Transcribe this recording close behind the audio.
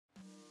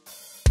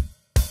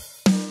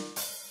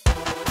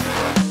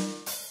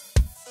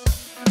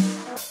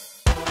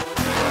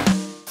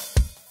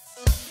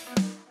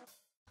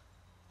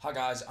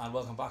guys, and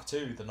welcome back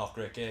to the Not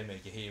Great Game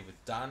Maker here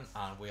with Dan,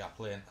 and we are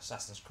playing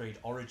Assassin's Creed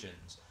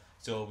Origins.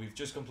 So we've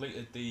just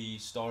completed the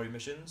story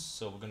missions,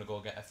 so we're going to go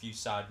get a few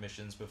side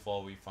missions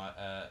before we fight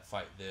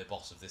the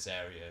boss of this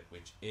area,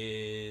 which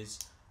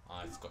is,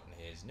 I've forgotten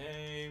his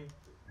name,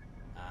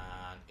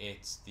 and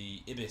it's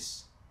the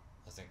Ibis.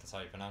 I think that's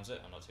how you pronounce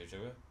it, I'm not too sure,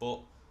 but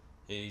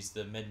he's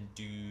the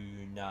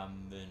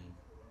Mendunaman,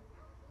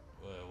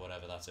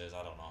 whatever that is,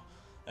 I don't know.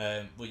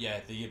 But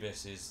yeah, the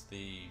Ibis is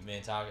the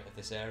main target of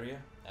this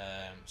area.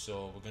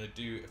 So we're going to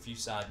do a few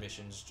side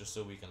missions just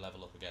so we can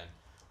level up again.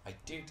 I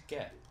did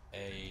get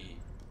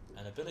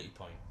an ability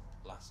point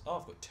last. Oh,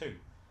 I've got two.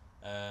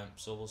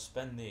 So we'll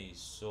spend these.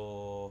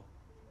 So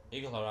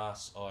Eagle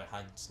Harass or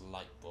Enhanced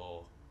Light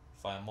Bow.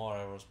 Fire more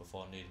arrows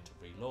before needing to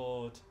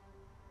reload.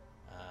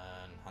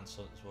 And Enhanced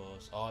Hunter's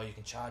Bows. Oh, you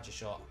can charge a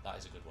shot. That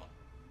is a good one.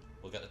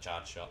 We'll get the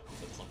charge shot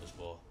for the Hunter's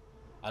Bow.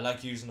 I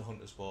like using the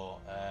Hunter's Bow.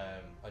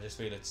 I just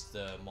feel it's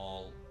the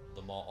more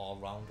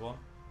all-round one.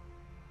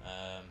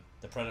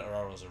 The Predator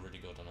arrows are really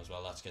good one as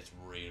well. That gets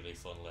really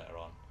fun later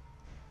on.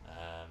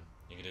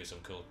 You can do some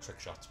cool trick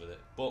shots with it.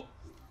 But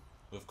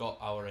we've got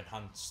our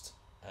enhanced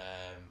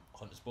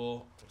Hunter's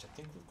Bow, which I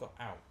think we've got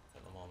out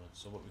at the moment.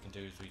 So what we can do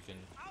is we can,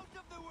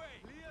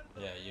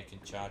 you can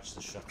charge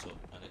the shot up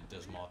and it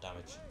does more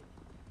damage.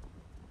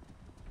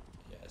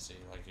 Yeah, see,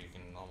 like you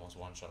can almost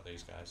one-shot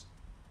these guys.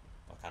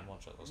 I can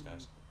one-shot those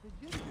guys.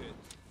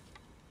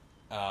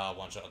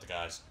 One-shot at the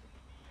guys.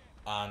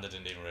 And I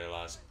didn't even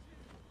realise.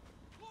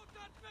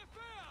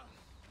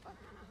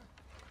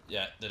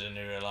 Yeah, they didn't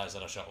even realise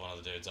that I shot one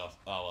of the dudes off.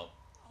 Oh well.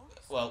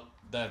 Well,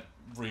 they're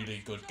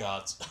really good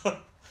guards.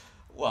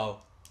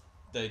 Well,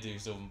 they do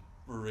some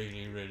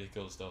really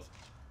cool stuff.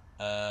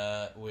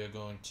 We're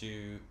going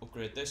to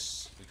upgrade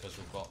this because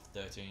we've got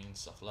 13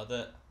 soft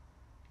leather.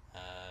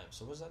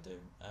 So what does that do?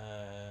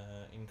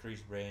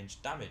 Increase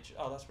range damage.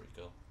 Oh, that's pretty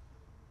cool.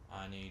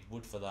 I need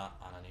wood for that,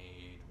 and I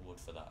need wood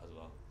for that as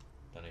well.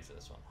 Don't need for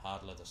this one.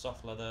 Hard leather,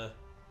 soft leather,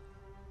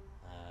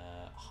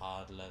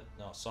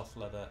 soft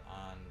leather,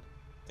 and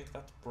I think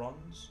that's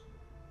bronze,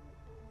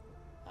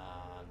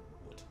 and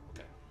wood.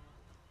 Okay.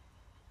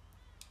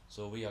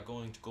 So we are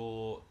going to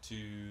go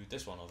to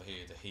this one over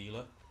here, the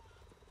healer.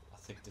 I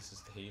think this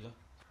is the healer.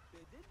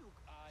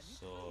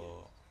 So,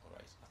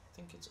 alright, I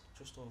think it's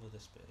just over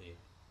this bit here.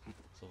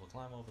 So we'll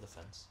climb over the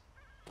fence,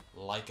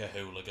 like a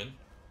hooligan.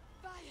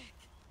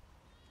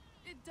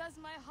 It does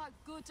my heart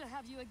good to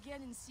have you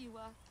again in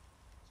Siwa.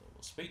 So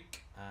we'll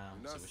speak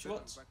and see what she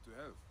wants.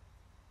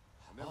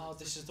 Oh,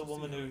 this is the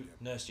woman who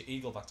nursed your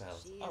eagle back to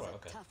health. She is Alright, a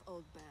okay. tough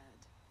old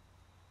bird.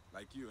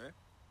 Like you, eh?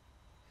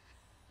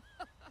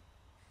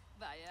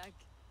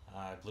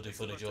 Aye, bloody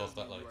funny joke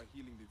that, like. You are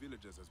healing the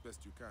villagers as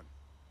best you can.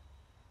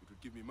 It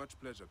would give me much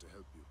pleasure to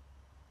help you.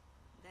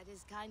 That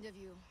is kind of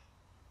you.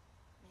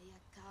 May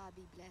your car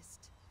be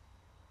blessed.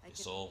 I can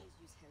soul. always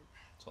use help.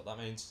 That's what that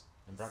means.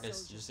 In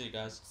brackets, you see,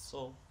 guys.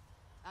 Soul.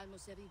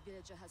 Almost every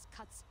villager has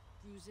cuts,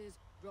 bruises,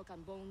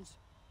 broken bones.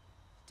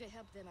 To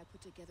help them, I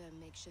put together a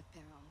makeshift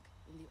perang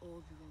in the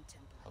old ruined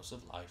temple. House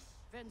of Life.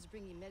 Friends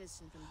bring me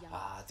medicine from young.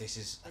 I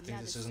think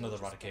this is another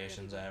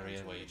eradications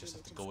area where you just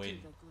have to go in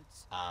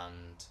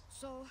and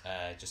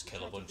just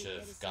kill a bunch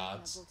of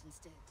guards.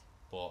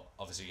 But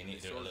obviously you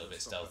need to do it a little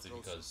bit stealthy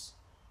because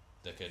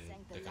they can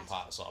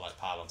sort of like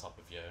pile on top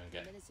of you and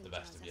get the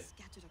best of you.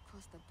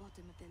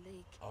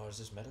 Oh, is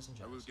this medicine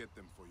jars? I will get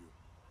them for you.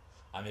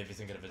 I may be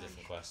thinking of a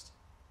different quest.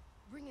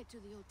 Bring it to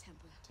the old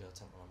temple. The old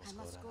temple, I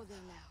must go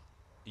there now.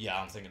 Yeah,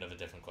 I'm thinking of a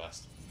different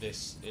quest.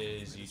 This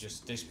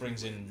is this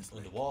brings in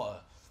underwater.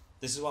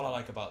 This is what I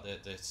like about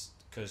this,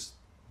 because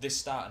this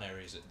starting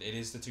area it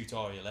is the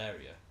tutorial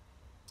area,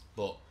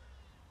 but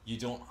you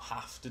don't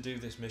have to do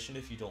this mission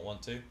if you don't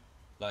want to.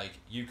 Like,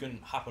 you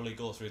can happily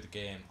go through the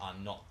game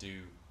and not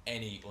do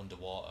any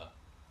underwater.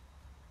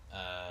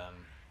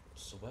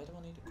 So where do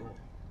I need to go?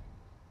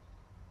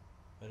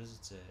 Where does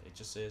it say? It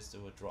just says they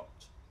were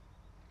dropped.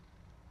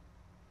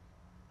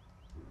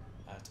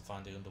 I have to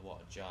find the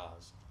underwater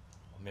jars.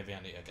 Or maybe I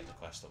need to get the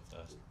quest up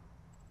first.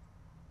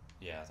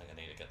 Yeah, I think I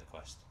need to get the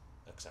quest.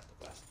 Accept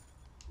the quest.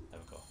 There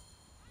we go.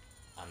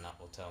 And that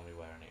will tell me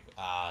where I need to go.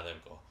 Ah, there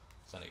we go.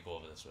 So I need to go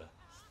over this way.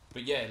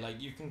 But yeah, like,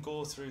 you can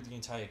go through the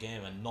entire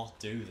game and not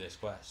do this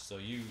quest. So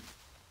you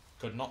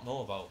could not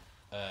know about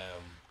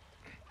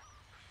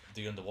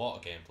the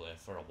underwater gameplay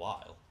for a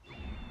while.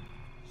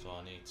 So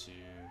I need to...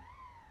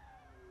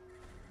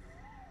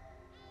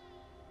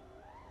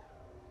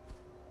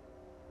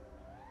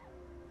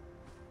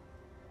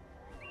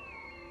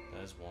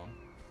 There's one.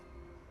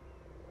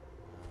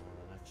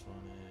 The next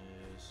one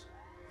is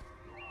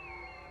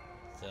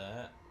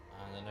there,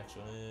 and the next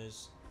one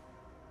is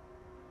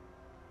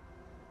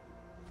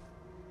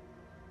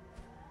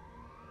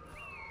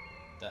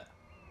there.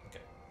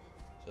 Okay,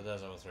 so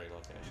there's our 3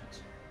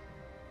 locations.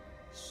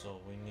 So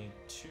we need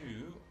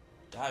to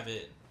dive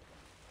in.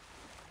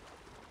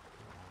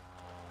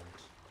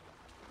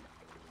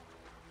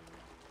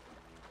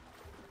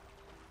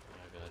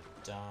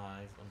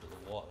 Dive under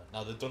the water.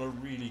 Now they've done a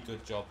really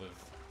good job of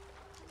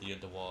the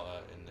underwater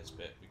in this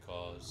bit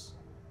because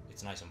it's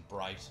it's nice and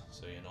bright,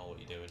 so you know what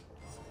you're doing.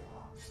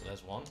 So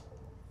there's one.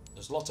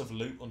 There's lots of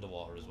loot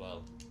underwater as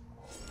well.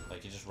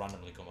 Like, you just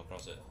randomly come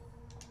across it.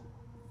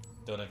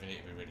 Don't even need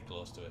to be really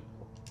close to it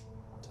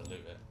to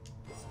loot it.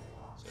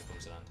 So it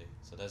comes in handy.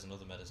 So there's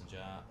another medicine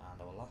jar,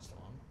 and our last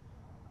one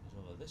is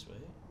over this way.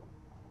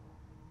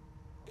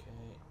 Okay,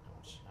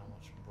 how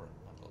much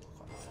I've got to look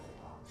at it.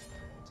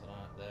 So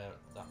there,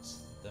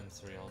 that's them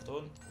three all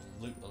done.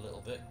 We'll loot a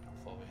little bit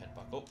before we head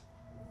back up.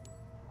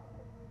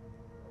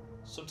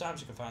 Sometimes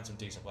you can find some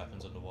decent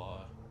weapons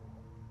underwater.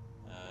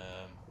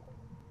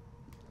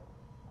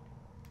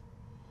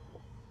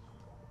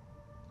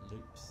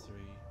 Loot 3.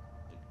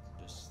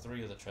 There's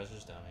 3 other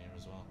treasures down here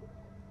as well,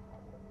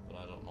 but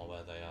I don't know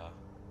where they are.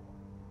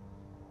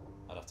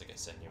 I'd have to get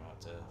Senyu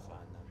out to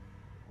find them.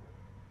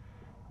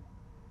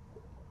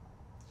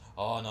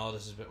 Oh no,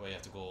 this is a bit where you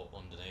have to go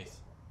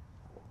underneath.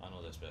 I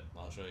know this bit,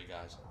 I'll show you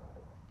guys.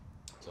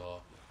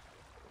 So,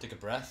 take a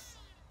breath.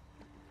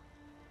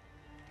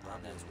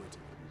 And then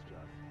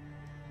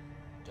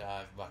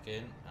dive back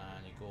in,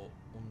 and you go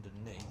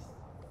underneath.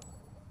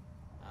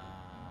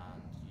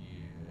 And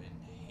you in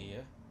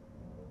here.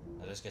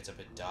 Now this gets a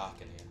bit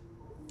dark in here.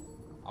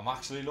 I'm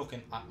actually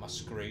looking at my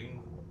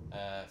screen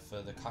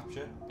for the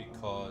capture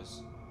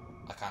because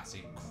I can't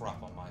see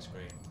crap on my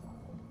screen.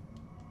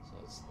 So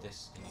it's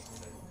this you need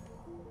to do.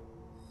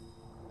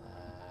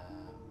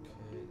 Okay,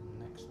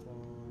 the next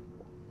one,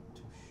 not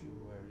too sure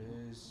where it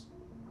is.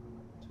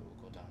 So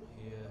we'll go down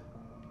here.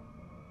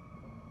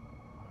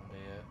 And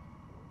here.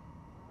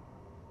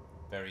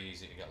 Very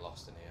easy to get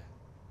lost in here.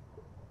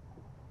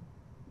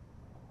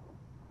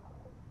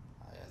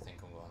 I think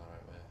I'm going the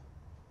right way.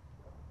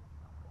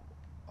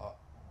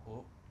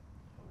 Oh,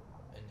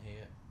 in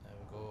here, there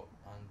we go,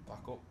 and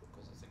back up,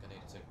 because I think I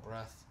need to take a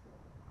breath.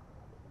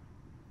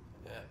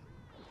 Yeah,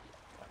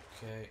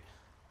 okay.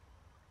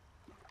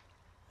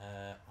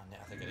 And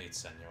I think I need to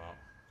send you out,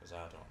 because I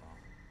don't know.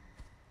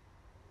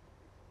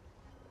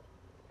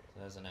 So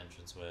there's an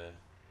entrance where,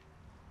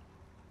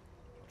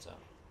 what's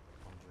that,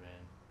 wander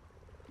in.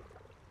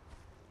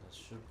 There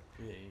should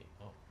be,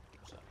 oh,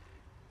 what's that?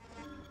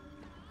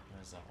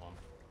 There's that one.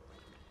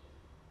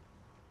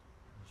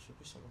 There should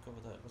be something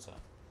over there, what's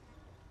that?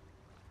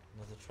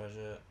 Another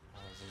treasure.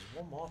 There's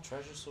one more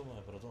treasure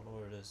somewhere, but I don't know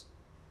where it is.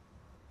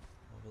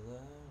 Over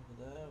there, over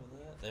there, over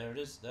there. There it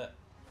is, there.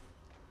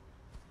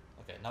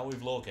 Okay, now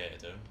we've located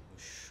them, we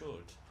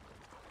should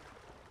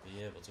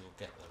be able to go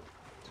get them.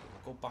 So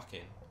we'll go back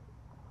in.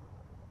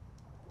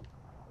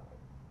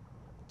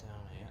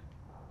 Down here.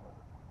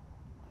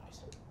 Right.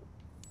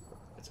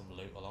 Get some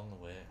loot along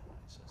the way.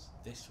 Right, so it's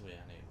this way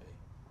I need to be.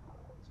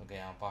 So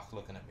again, I'm back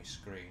looking at my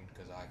screen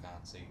because I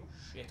can't see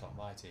shit on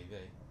my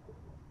TV.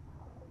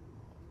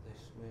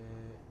 This way.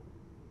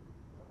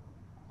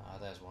 Ah,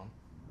 there's one.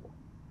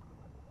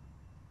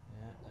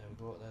 Yeah, there we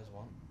go, there's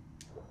one.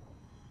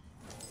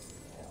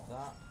 Get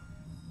that.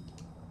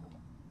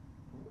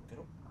 Ooh, get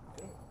up,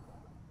 get up.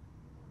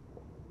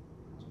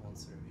 There's one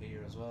through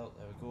here as well.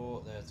 There we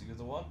go, there's the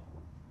other one.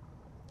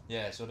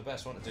 Yeah, so the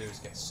best one to do is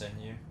get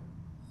Senyu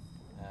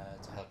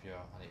to help you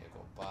out. I need to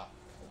go back.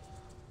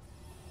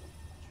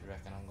 Do you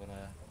reckon I'm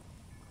gonna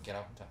get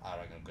out in time? I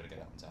reckon I'm gonna get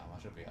out in time.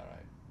 I should be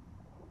alright.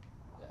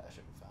 Yeah, I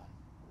should be fine.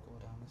 Go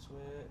down this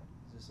way.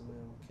 Is this the way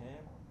we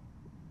came?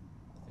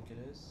 I think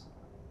it is.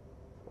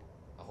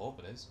 I hope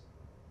it is.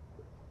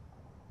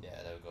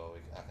 Yeah, there we go.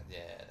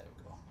 Yeah, there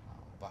we go.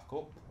 Back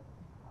up.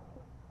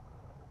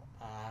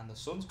 And the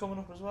sun's coming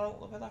up as well.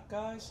 Look at that,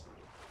 guys.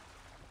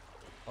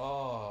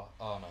 Oh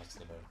no, it's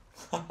the moon.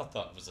 I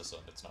thought it was the sun.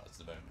 It's not. It's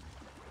the moon.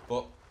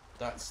 But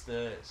that's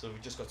the. So we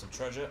just got some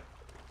treasure,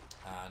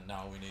 and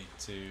now we need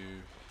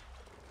to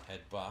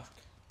head back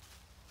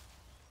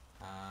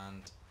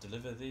and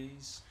deliver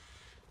these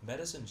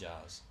medicine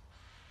jars.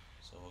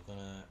 So we're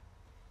gonna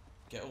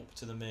get up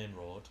to the main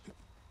road.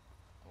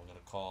 We're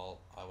gonna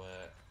call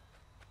our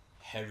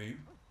Heru,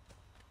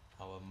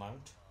 our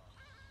mount,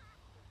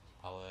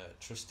 our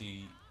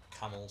trusty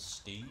camel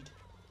steed.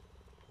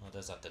 Oh,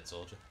 there's that dead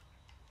soldier.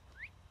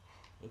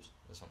 Oops,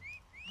 this one.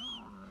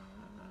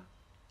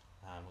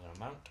 And we're gonna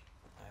mount.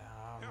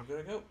 And we're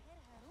gonna go.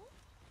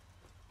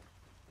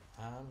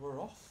 And we're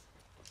off.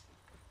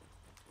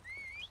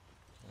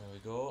 There we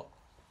go.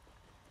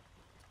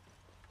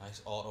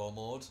 Nice auto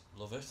mode,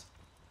 love it.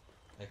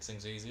 Makes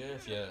things easier.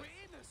 If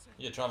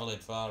you're travelling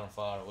far and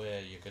far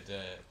away, you could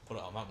put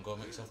it on a map and go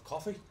make yourself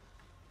coffee.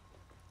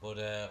 But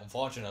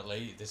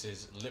unfortunately, this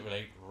is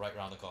literally right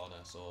round the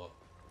corner, so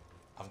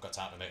I haven't got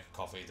time to make a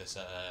coffee this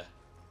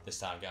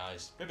time,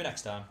 guys. Maybe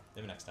next time.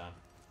 Maybe next time.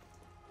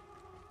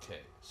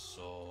 Okay,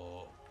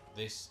 so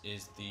this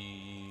is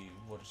the,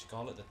 what did you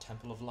call it? The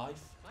Temple of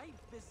Life.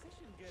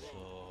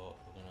 So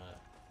we're gonna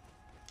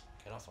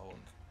get off our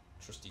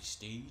trusty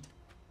steed,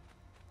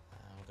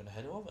 and we're gonna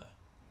head over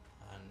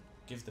and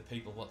give the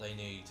people what they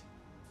need,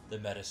 the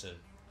medicine.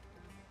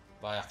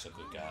 Bayak's a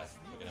good guy.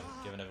 We're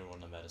giving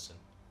everyone the medicine.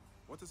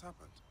 What has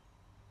happened?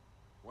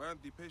 Why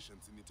aren't the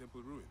patients in the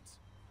temple ruins?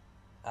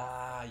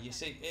 Ah, you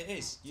see, it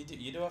is.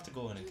 You do have to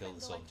go in and kill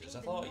the soldiers. I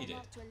thought you did.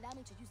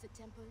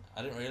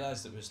 I didn't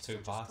realise there was two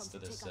parts to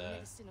this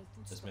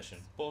this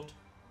mission. But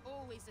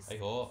hey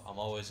ho, I'm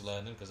always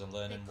learning because I'm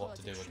learning what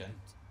to do again.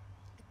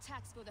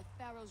 Attacks for the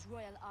Pharaoh's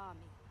royal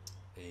army.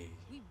 Hey.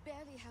 We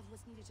barely have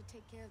what's needed to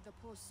take care of the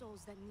poor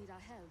souls that need our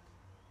help.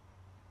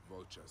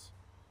 Vultures.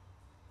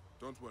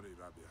 Don't worry,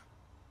 Rabia.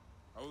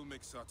 I will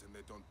make certain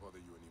they don't bother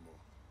you anymore.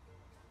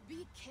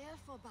 Be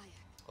careful,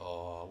 Bayek.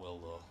 Oh, I will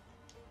though.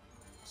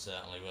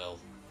 Certainly will.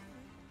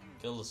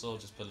 Kill the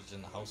soldiers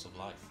pillaging the House of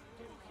Life.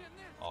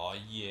 Oh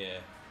yeah.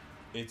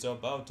 It's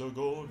about to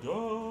go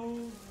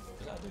down.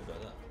 Does that do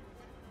better?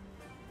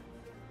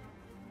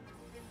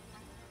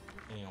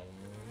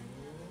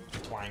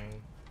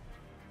 Twang.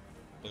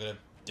 Look at him.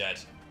 Dead.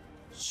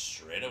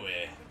 Straight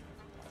away.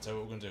 That's what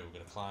we're gonna do. We're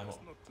gonna climb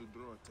up. Not to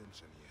draw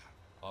attention here.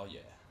 Oh yeah.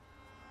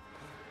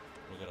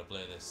 We're gonna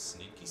play this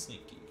sneaky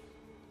sneaky.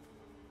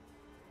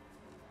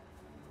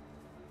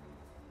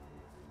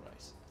 Right,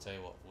 I'll tell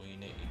you what we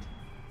need.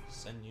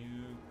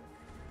 Sinew.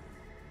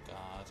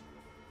 Guard.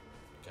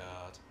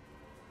 Guard.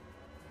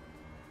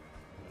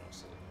 What else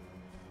is it?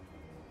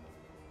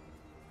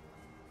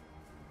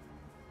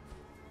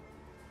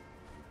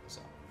 What's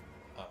that?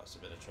 Oh, it's a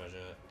bit of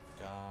treasure.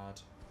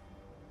 Guard.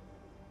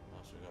 What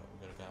else we got? We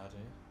got a guard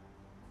here.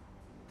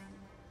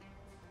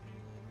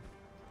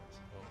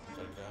 Oh, we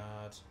got a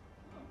guard.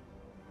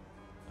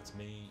 That's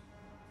me.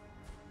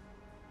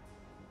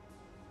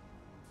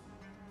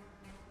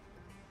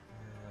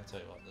 I'll tell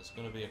you what, there's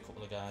going to be a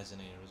couple of guys in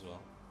here as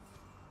well.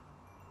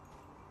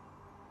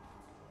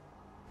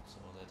 So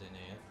we'll head in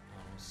here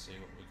and we'll see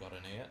what we got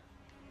in here.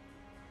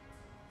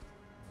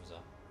 What was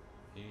that?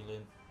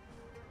 Healing.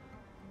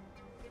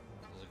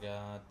 There's a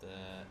guard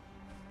there.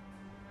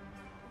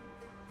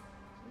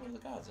 Some of the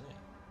guards in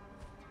here.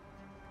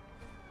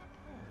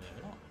 Oh,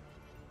 maybe not.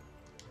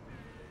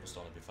 Must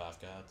only be 5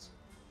 guards.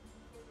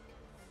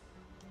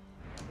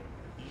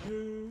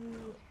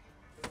 You.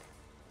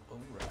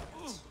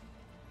 Alright.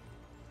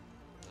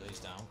 He's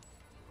down.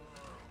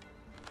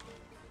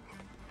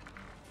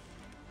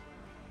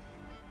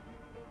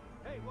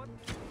 Hey, what?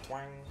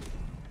 Twang.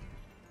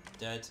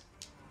 Dead.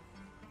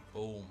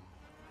 Boom.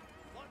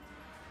 What?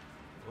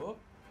 Oh.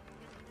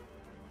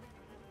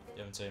 You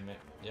haven't seen me.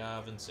 You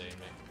haven't seen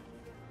me.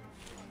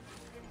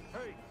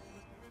 Hey.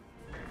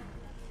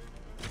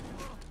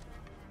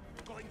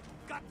 Going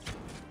gut.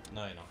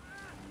 No, you're not.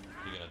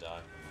 You're gonna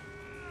die.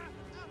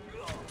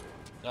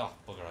 Oh,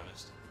 bugger, I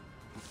missed.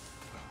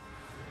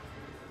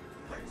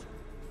 Your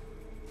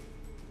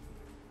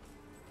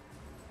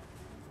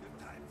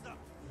time's up.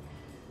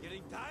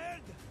 Getting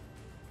tired?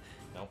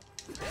 Nope.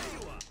 There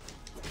you are.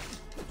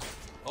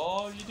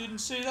 Oh, you didn't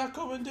see that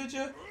coming, did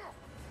you?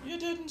 You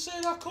didn't see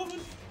that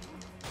coming.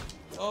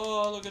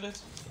 Oh, look at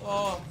it.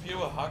 Oh,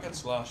 pure hack and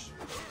slash.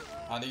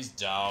 And he's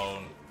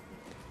down.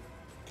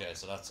 Okay,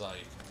 so that's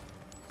like,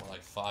 what,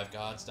 like 5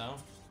 guards down?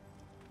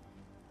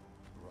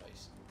 Right.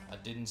 I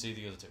didn't see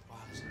the other 2. Wow,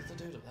 there's another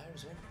dude up there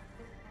as well.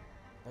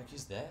 Like,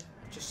 he's there.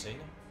 I've just seen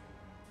him.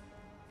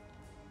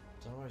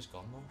 Don't know where he's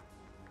gone though.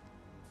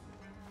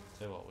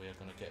 Tell you what, we are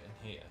going to get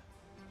in here.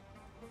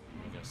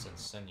 We're going to send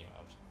Sinew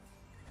out.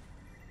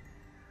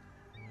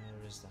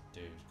 Where is that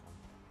dude gone?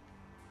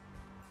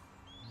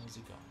 Where's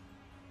he gone?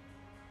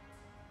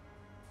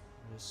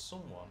 There's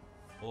someone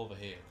over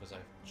here because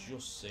I've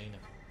just seen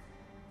him.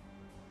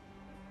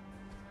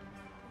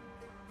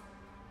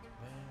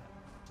 Where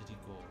did he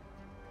go?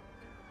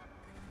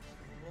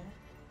 What?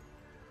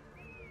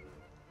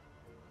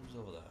 Who's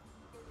over there?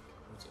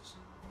 What's this?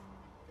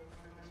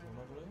 Someone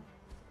over there?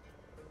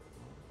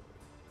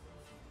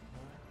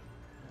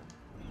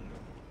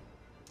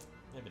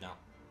 Maybe not.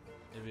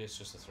 Maybe it's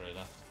just the 3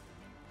 left.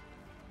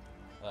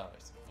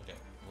 Alright, okay.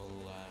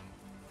 We'll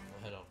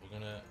head off. We're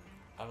gonna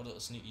have a little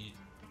sneaky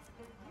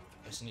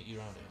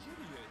round here.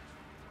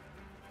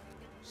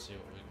 See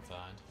what we can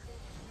find.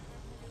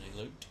 Any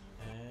loot?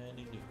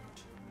 Any loot?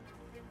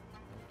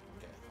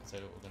 Okay, I'll tell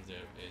you what we're gonna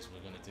do is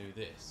we're gonna do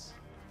this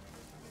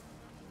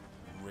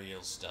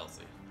real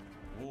stealthy.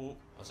 Ooh,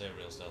 I say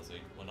real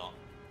stealthy. We're not.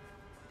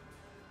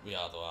 We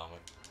are though, aren't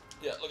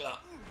we? Yeah, look at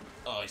that.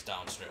 Oh, he's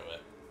down straight away.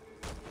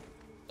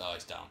 Oh,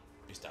 he's down.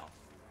 He's down.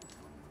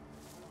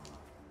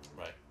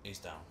 Right, he's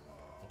down.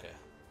 Okay.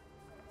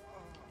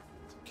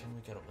 So can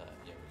we get up there?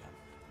 Yeah, we can.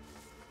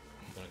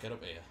 We're gonna get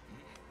up here.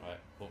 Right,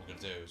 what we're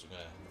gonna do is we're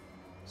gonna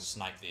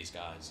snipe these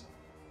guys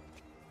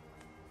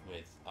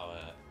with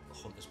our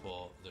hunter's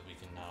bow that we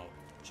can now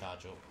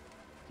charge up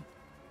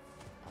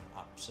and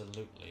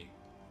absolutely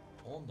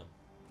own them.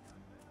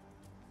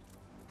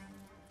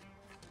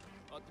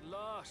 At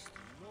last,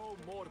 no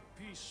more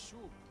pea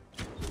soup.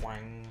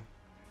 Twang.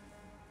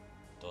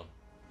 Done.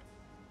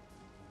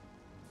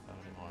 How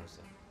many more is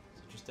there?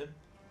 Is it just him?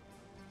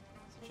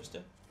 Is it just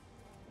him?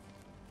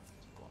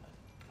 Let's go on in.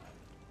 Right.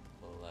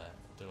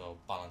 We'll do our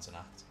balancing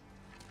act.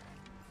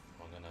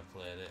 We're gonna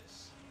play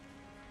this.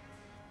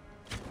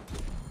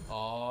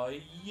 Oh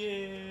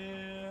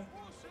yeah!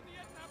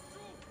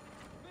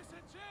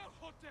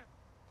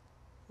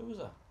 Who was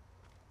that?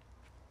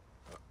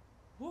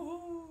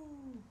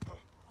 Woohoo!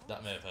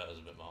 That may have hurt us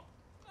a bit more.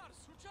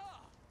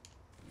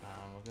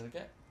 And we're gonna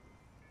get.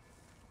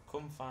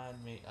 Come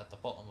find me at the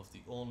bottom of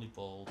the only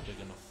bowl big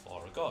enough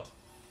for a god.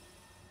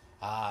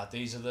 Ah,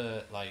 these are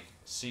the like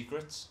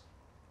secrets.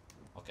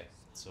 Okay,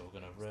 so we're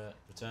gonna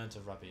return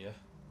to Rabia,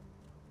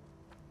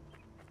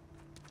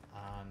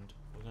 and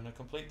we're gonna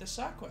complete this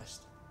side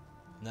quest.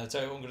 Now, I'll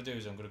tell you what I'm gonna do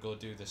is I'm gonna go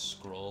do this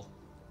scroll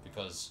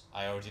because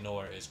I already know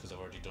where it is because I've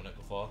already done it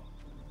before.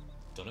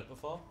 Done it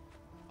before?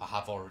 I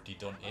have already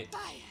done it.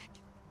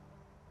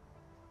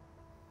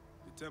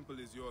 The temple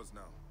is yours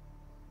now.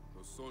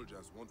 Those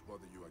soldiers won't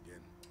bother you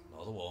again.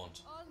 No, they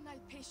won't. All my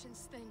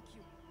patience, thank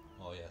you.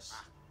 Oh yes.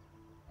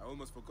 I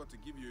almost forgot to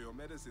give you your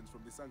medicines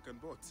from the sunken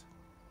boat.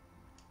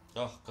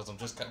 Oh, because I'm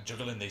just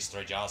juggling these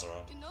 3 jars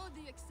around. You know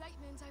the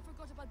excitement, I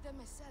forgot about them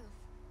myself.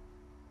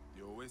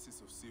 The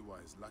Oasis of Siwa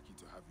is lucky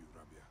to have you,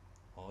 Rabia.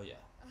 Oh yeah.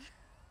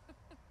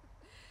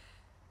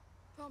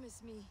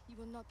 Promise me you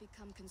will not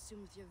become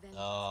consumed with your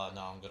vengeance. Oh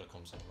no, I'm gonna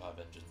come some my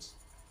vengeance.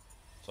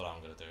 That's what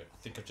I'm gonna do. I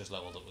think I've just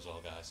leveled up as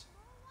well, guys.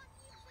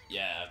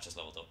 Yeah, I've just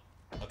leveled up.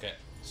 Okay,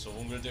 so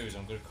what I'm gonna do is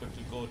I'm gonna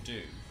quickly go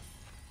do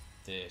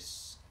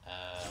this.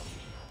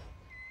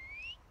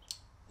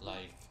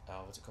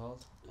 What's it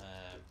called?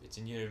 It's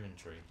in your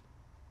inventory,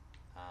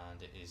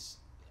 and it is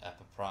a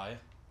papaya.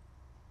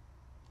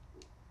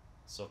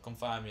 So come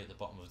find me at the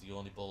bottom of the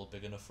only bowl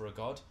big enough for a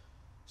god.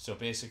 So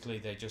basically,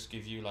 they just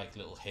give you like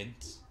little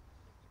hints.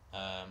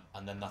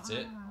 And then that's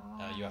it.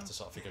 You have to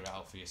sort of figure it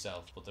out for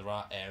yourself. But there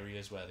are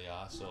areas where they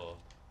are. So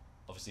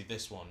obviously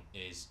this one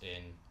is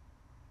in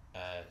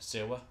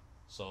Sewa.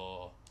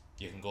 So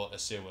you can go to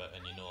Sewa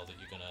and you know that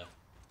you're gonna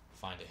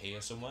find it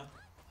here somewhere.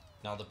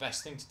 Now the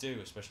best thing to do,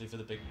 especially for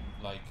the big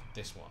like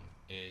this one,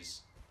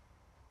 is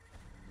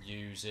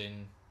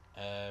using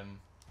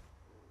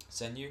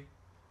Senyu.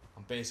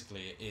 And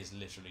basically it is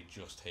literally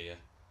just here.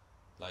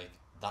 Like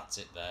that's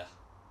it there.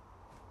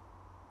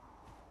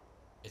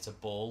 It's a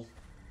bowl.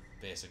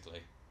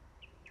 Basically,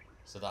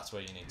 so that's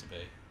where you need to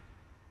be.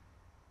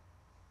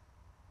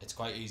 It's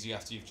quite easy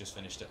after you've just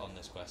finished it on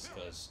this quest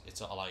because it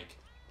sort of like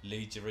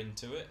leads you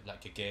into it.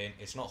 Like again,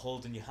 it's not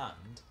holding your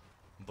hand,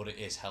 but it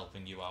is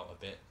helping you out a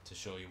bit to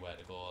show you where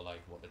to go, like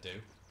what to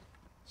do.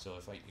 So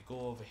if like you go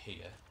over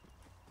here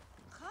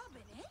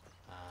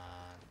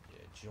and you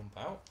jump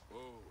out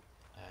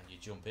and you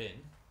jump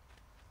in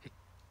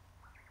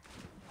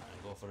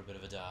and go for a bit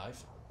of a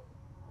dive,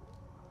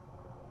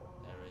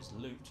 there is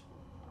loot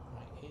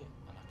right here,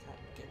 and I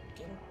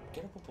can't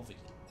get up above it.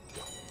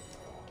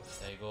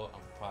 There you go,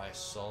 and price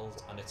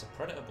solved, and it's a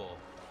predator bow,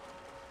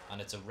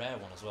 and it's a rare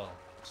one as well.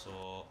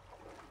 So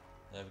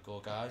there we go,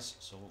 guys.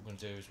 So what we're gonna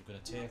do is we're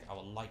gonna take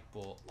our light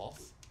bow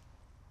off,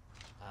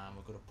 and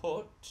we're gonna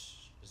put,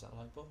 is that a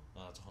light bow?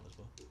 No, that's a hunter's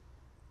bow.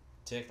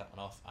 Take that one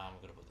off, and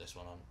we're gonna put this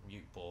one on.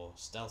 Mute bow,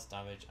 stealth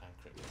damage, and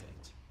critical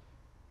hit.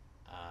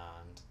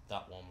 And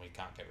that one we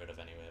can't get rid of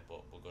anyway,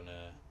 but we're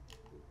gonna.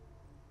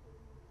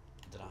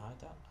 Did I hide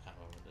that? I can't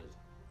remember what it is.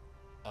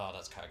 Oh,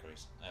 that's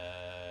categories.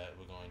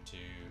 We're going to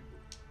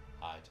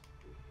hide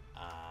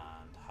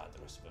and hide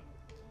the rest of them.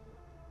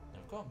 Now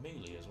we've got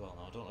melee as well.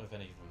 Now I don't know if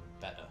any of them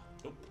are better.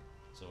 Nope.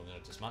 So we're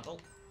going to dismantle,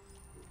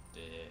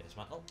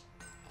 dismantle,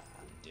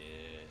 and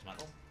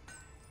dismantle.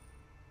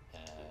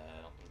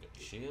 We've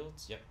got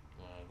shields. Yep.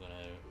 We're going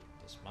to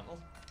dismantle,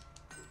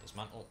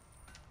 dismantle,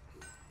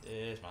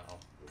 dismantle,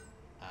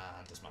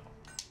 and dismantle.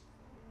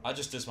 I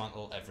just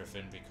dismantle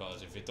everything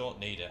because if you don't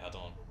need it, I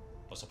don't.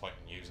 What's the point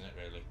in using it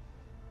really?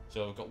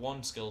 So we've got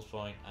 1 skills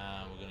point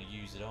and we're going to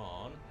use it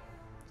on.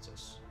 What's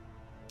this?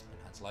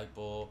 Enhanced light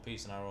bow,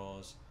 peeps and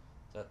arrows.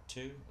 Is that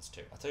 2? That's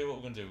 2. I'll tell you what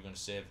we're going to do. We're going to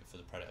save it for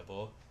the predator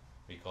bow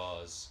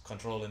because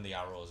controlling the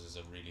arrows is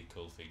a really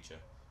cool feature.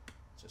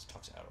 Just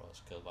toxic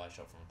arrows killed by a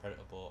shot from a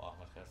predator bow.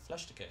 Automatic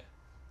flesh decay.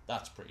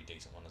 That's a pretty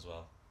decent one as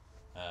well.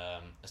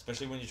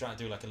 Especially when you're trying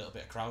to do like a little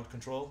bit of crowd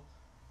control,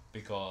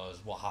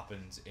 because what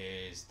happens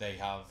is they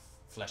have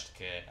flesh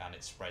decay and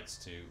it spreads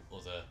to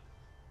other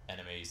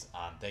enemies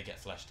and they get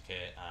flesh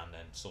decay and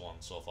then so on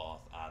and so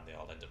forth and they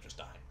all end up just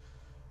dying.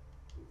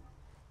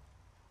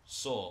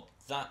 So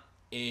that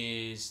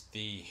is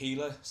the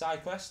healer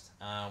side quest,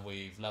 and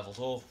we've leveled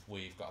up,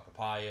 we've got a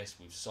papyrus,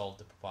 we've solved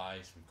the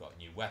papyrus, we've got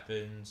new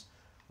weapons,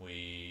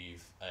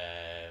 we've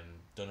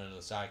done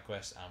another side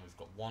quest, and we've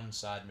got 1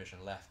 side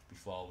mission left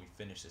before we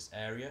finish this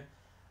area,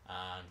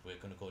 and we're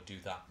going to go do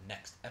that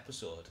next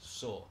episode.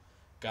 So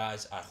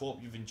guys, I hope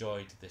you've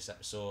enjoyed this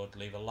episode.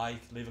 Leave a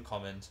like, leave a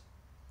comment,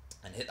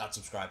 and hit that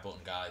subscribe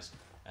button, guys,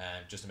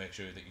 just to make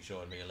sure that you're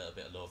showing me a little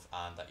bit of love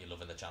and that you're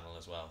loving the channel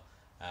as well.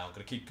 I'm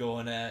gonna keep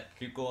going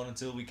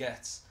until we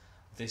get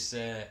this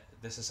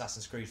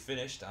Assassin's Creed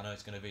finished. I know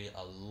it's gonna be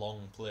a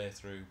long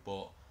playthrough,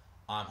 but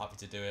I'm happy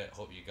to do it.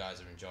 Hope you guys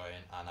are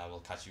enjoying, and I will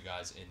catch you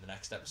guys in the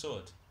next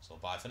episode. So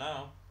bye for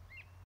now.